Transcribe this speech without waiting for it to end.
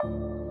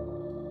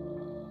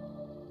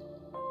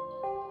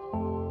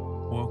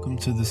Welcome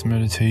to this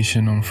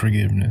meditation on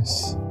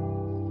forgiveness.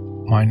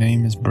 My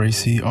name is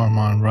Bracy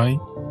Armand Wright,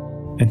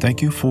 and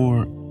thank you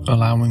for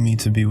allowing me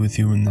to be with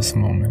you in this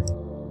moment.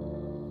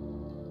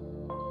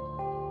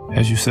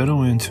 As you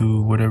settle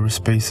into whatever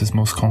space is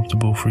most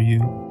comfortable for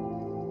you,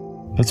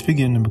 let's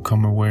begin to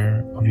become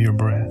aware of your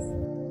breath.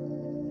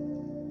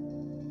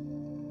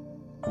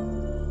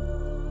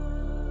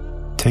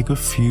 Take a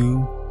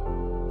few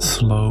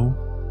slow,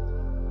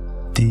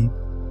 deep,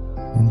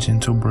 and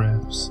gentle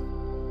breaths,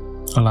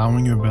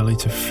 allowing your belly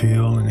to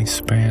fill and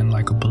expand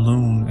like a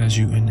balloon as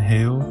you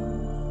inhale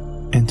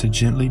and to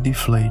gently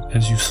deflate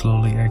as you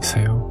slowly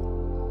exhale.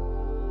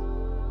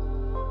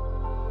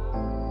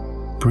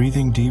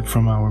 Breathing deep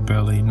from our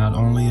belly not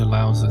only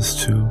allows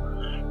us to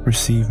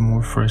receive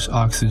more fresh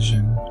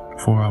oxygen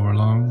for our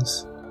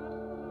lungs,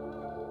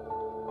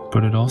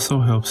 but it also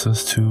helps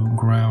us to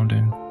ground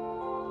and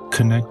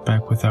connect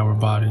back with our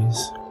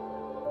bodies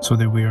so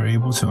that we are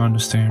able to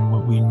understand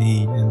what we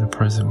need in the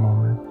present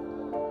moment.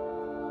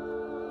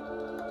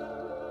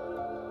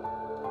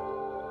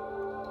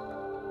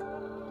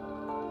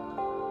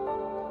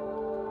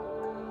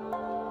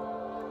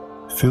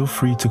 Feel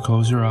free to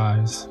close your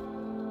eyes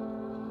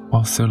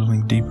while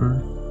settling deeper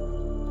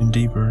and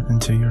deeper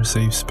into your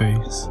safe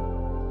space.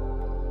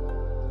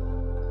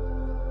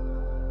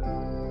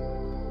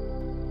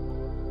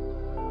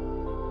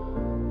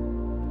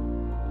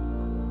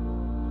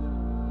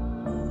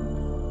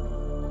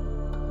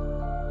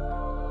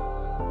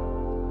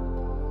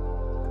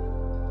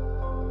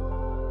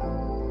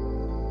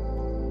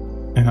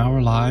 In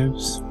our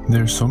lives,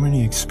 there are so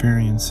many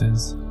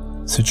experiences,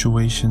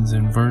 situations,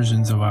 and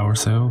versions of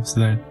ourselves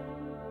that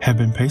have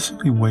been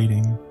patiently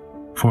waiting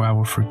for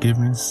our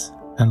forgiveness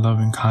and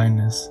loving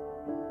kindness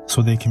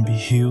so they can be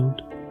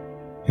healed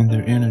and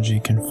their energy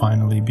can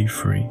finally be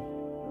free.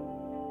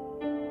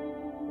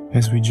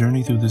 As we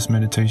journey through this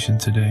meditation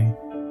today,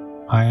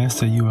 I ask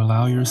that you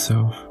allow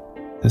yourself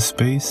the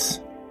space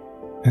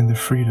and the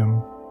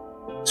freedom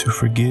to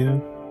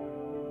forgive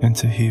and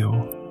to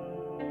heal.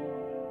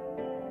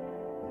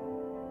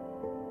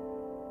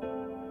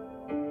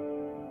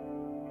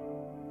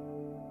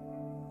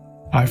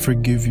 I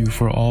forgive you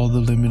for all the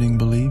limiting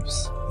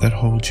beliefs that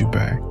hold you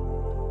back.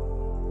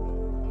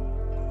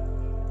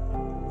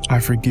 I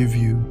forgive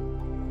you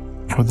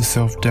for the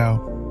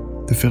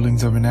self-doubt, the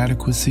feelings of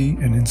inadequacy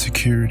and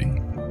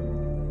insecurity.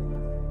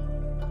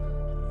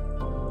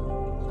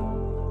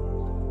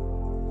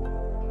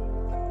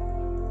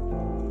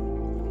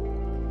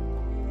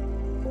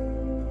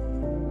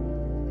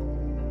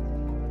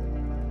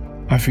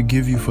 I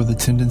forgive you for the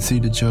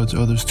tendency to judge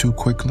others too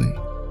quickly,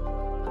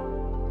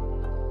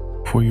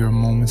 for your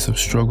moments of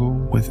struggle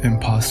with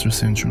imposter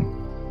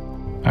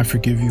syndrome. I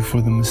forgive you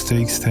for the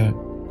mistakes that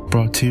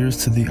brought tears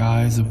to the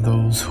eyes of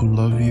those who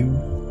love you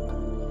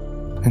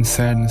and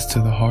sadness to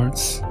the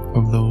hearts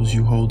of those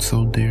you hold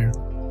so dear.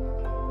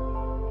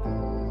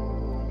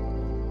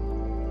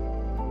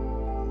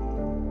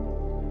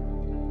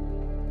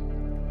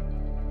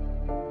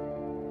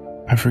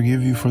 I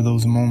forgive you for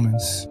those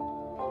moments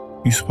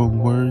you spoke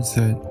words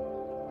that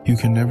you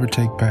can never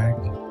take back.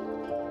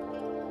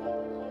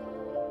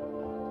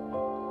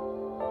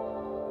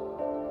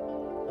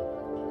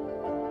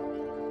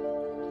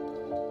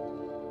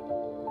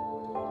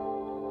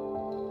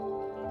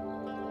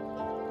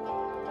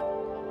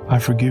 I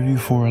forgive you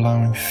for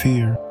allowing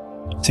fear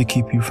to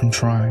keep you from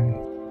trying.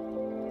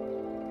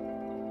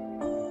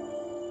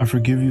 I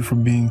forgive you for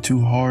being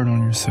too hard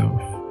on yourself,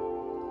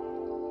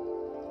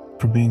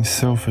 for being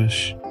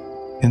selfish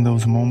in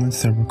those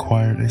moments that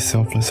required a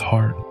selfless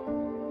heart.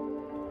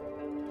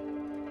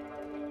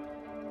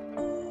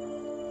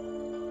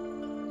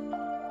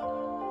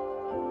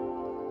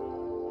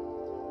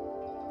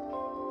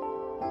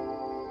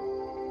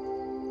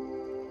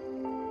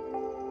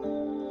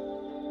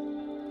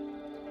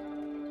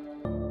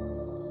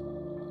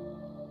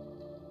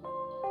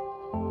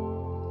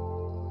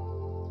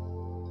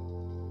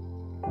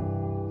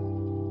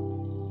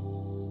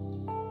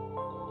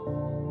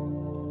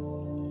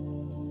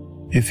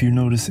 If you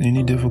notice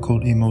any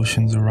difficult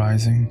emotions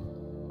arising,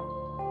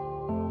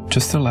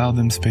 just allow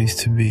them space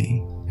to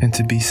be and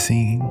to be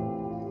seen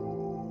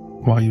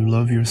while you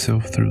love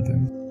yourself through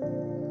them.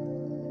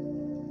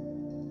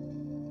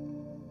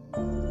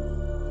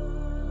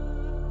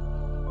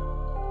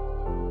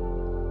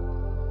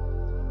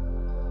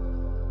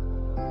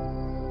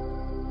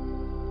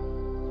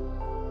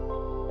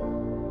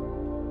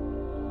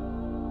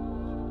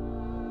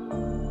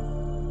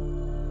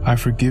 I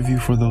forgive you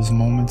for those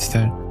moments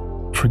that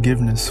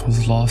forgiveness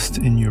was lost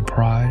in your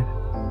pride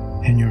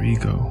and your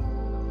ego.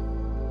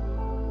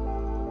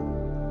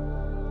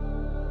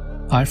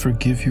 I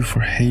forgive you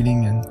for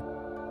hating and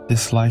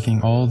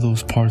disliking all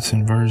those parts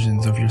and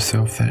versions of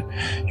yourself that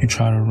you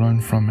try to run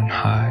from and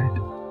hide.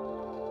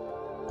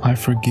 I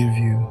forgive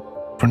you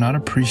for not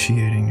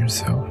appreciating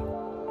yourself,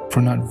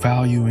 for not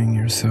valuing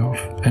yourself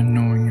and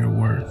knowing your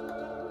worth,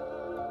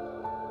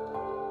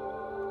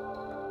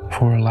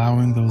 for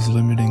allowing those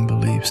limiting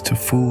beliefs to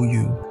fool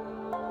you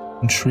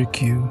and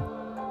trick you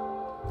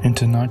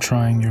into not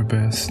trying your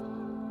best.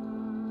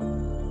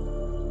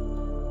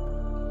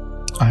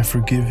 I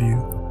forgive you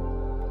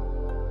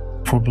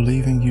for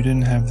believing you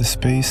didn't have the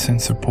space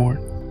and support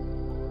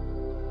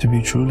to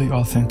be truly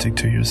authentic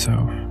to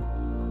yourself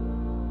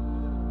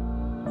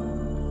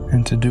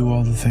and to do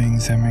all the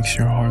things that makes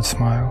your heart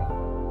smile.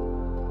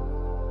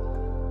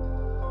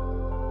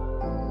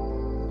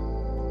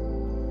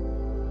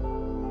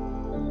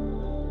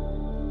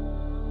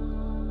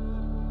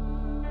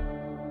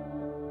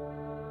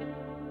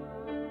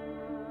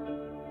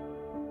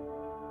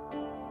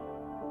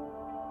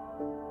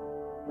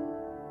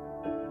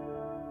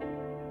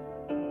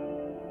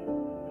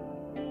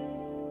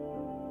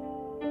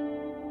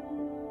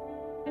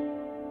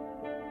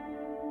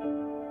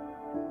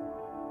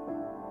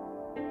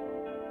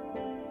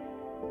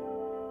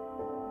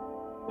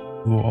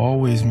 We will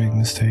always make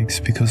mistakes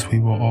because we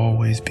will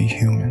always be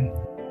human.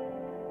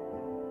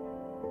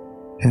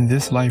 In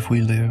this life we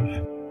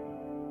live,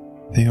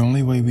 the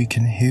only way we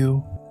can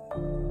heal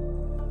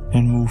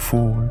and move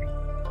forward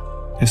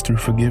is through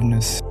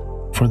forgiveness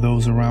for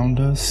those around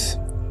us,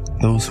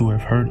 those who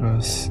have hurt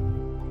us,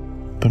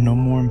 but no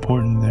more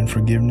important than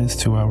forgiveness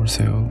to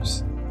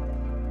ourselves.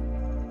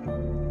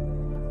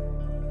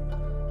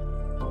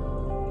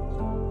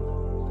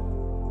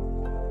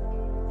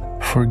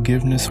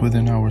 Forgiveness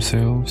within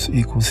ourselves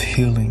equals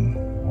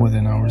healing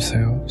within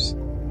ourselves.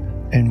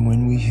 And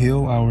when we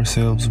heal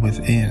ourselves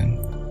within,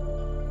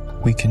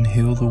 we can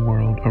heal the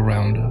world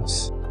around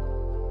us.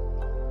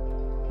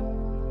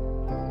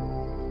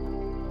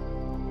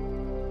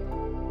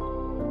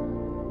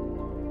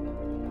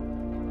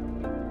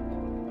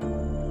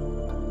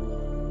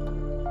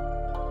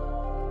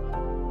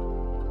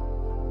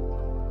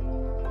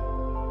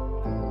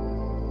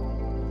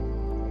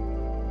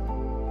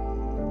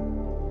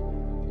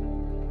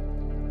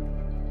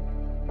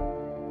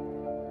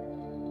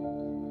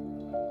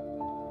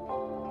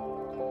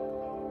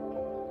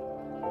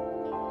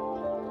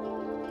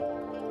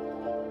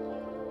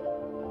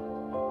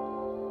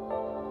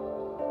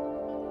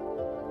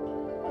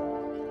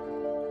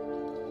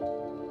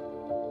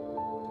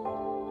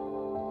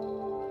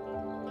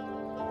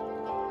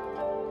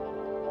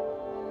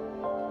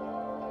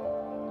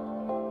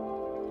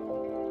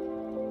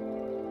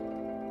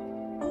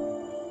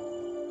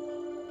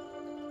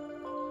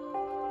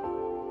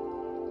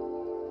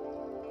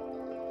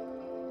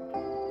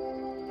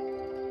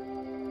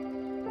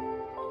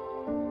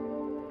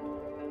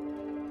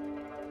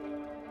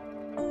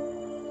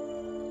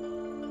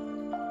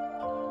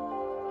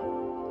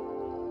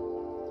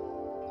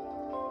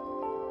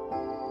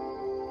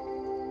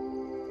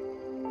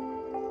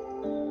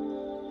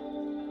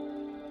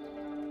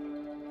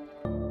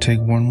 Take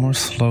one more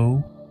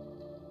slow,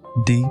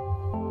 deep,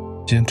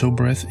 gentle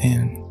breath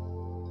in,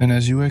 and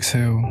as you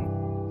exhale,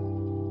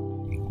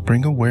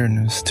 bring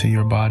awareness to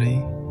your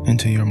body and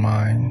to your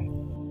mind.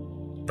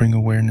 Bring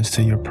awareness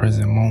to your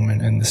present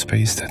moment and the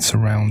space that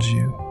surrounds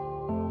you.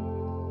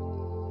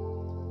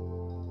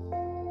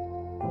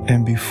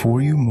 And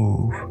before you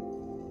move,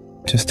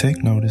 just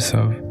take notice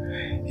of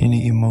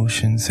any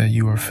emotions that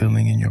you are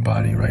feeling in your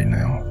body right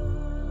now.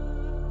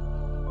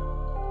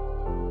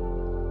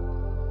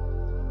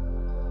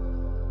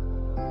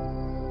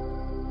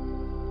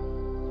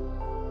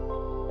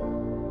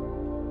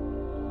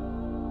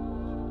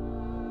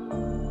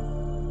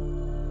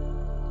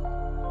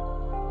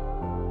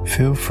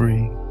 Feel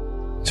free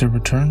to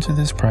return to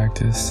this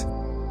practice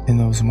in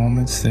those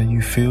moments that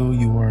you feel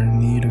you are in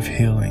need of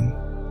healing,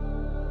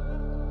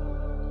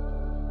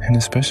 and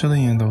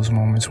especially in those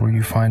moments where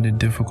you find it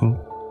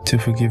difficult to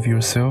forgive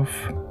yourself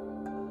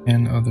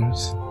and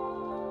others.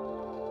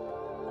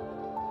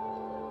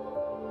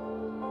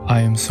 I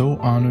am so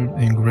honored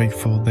and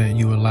grateful that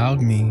you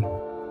allowed me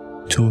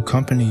to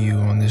accompany you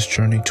on this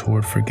journey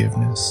toward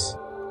forgiveness.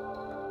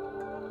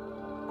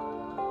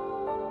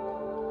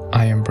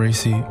 I am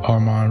Bracy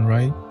Armand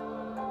Wright,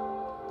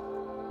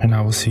 and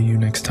I will see you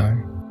next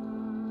time.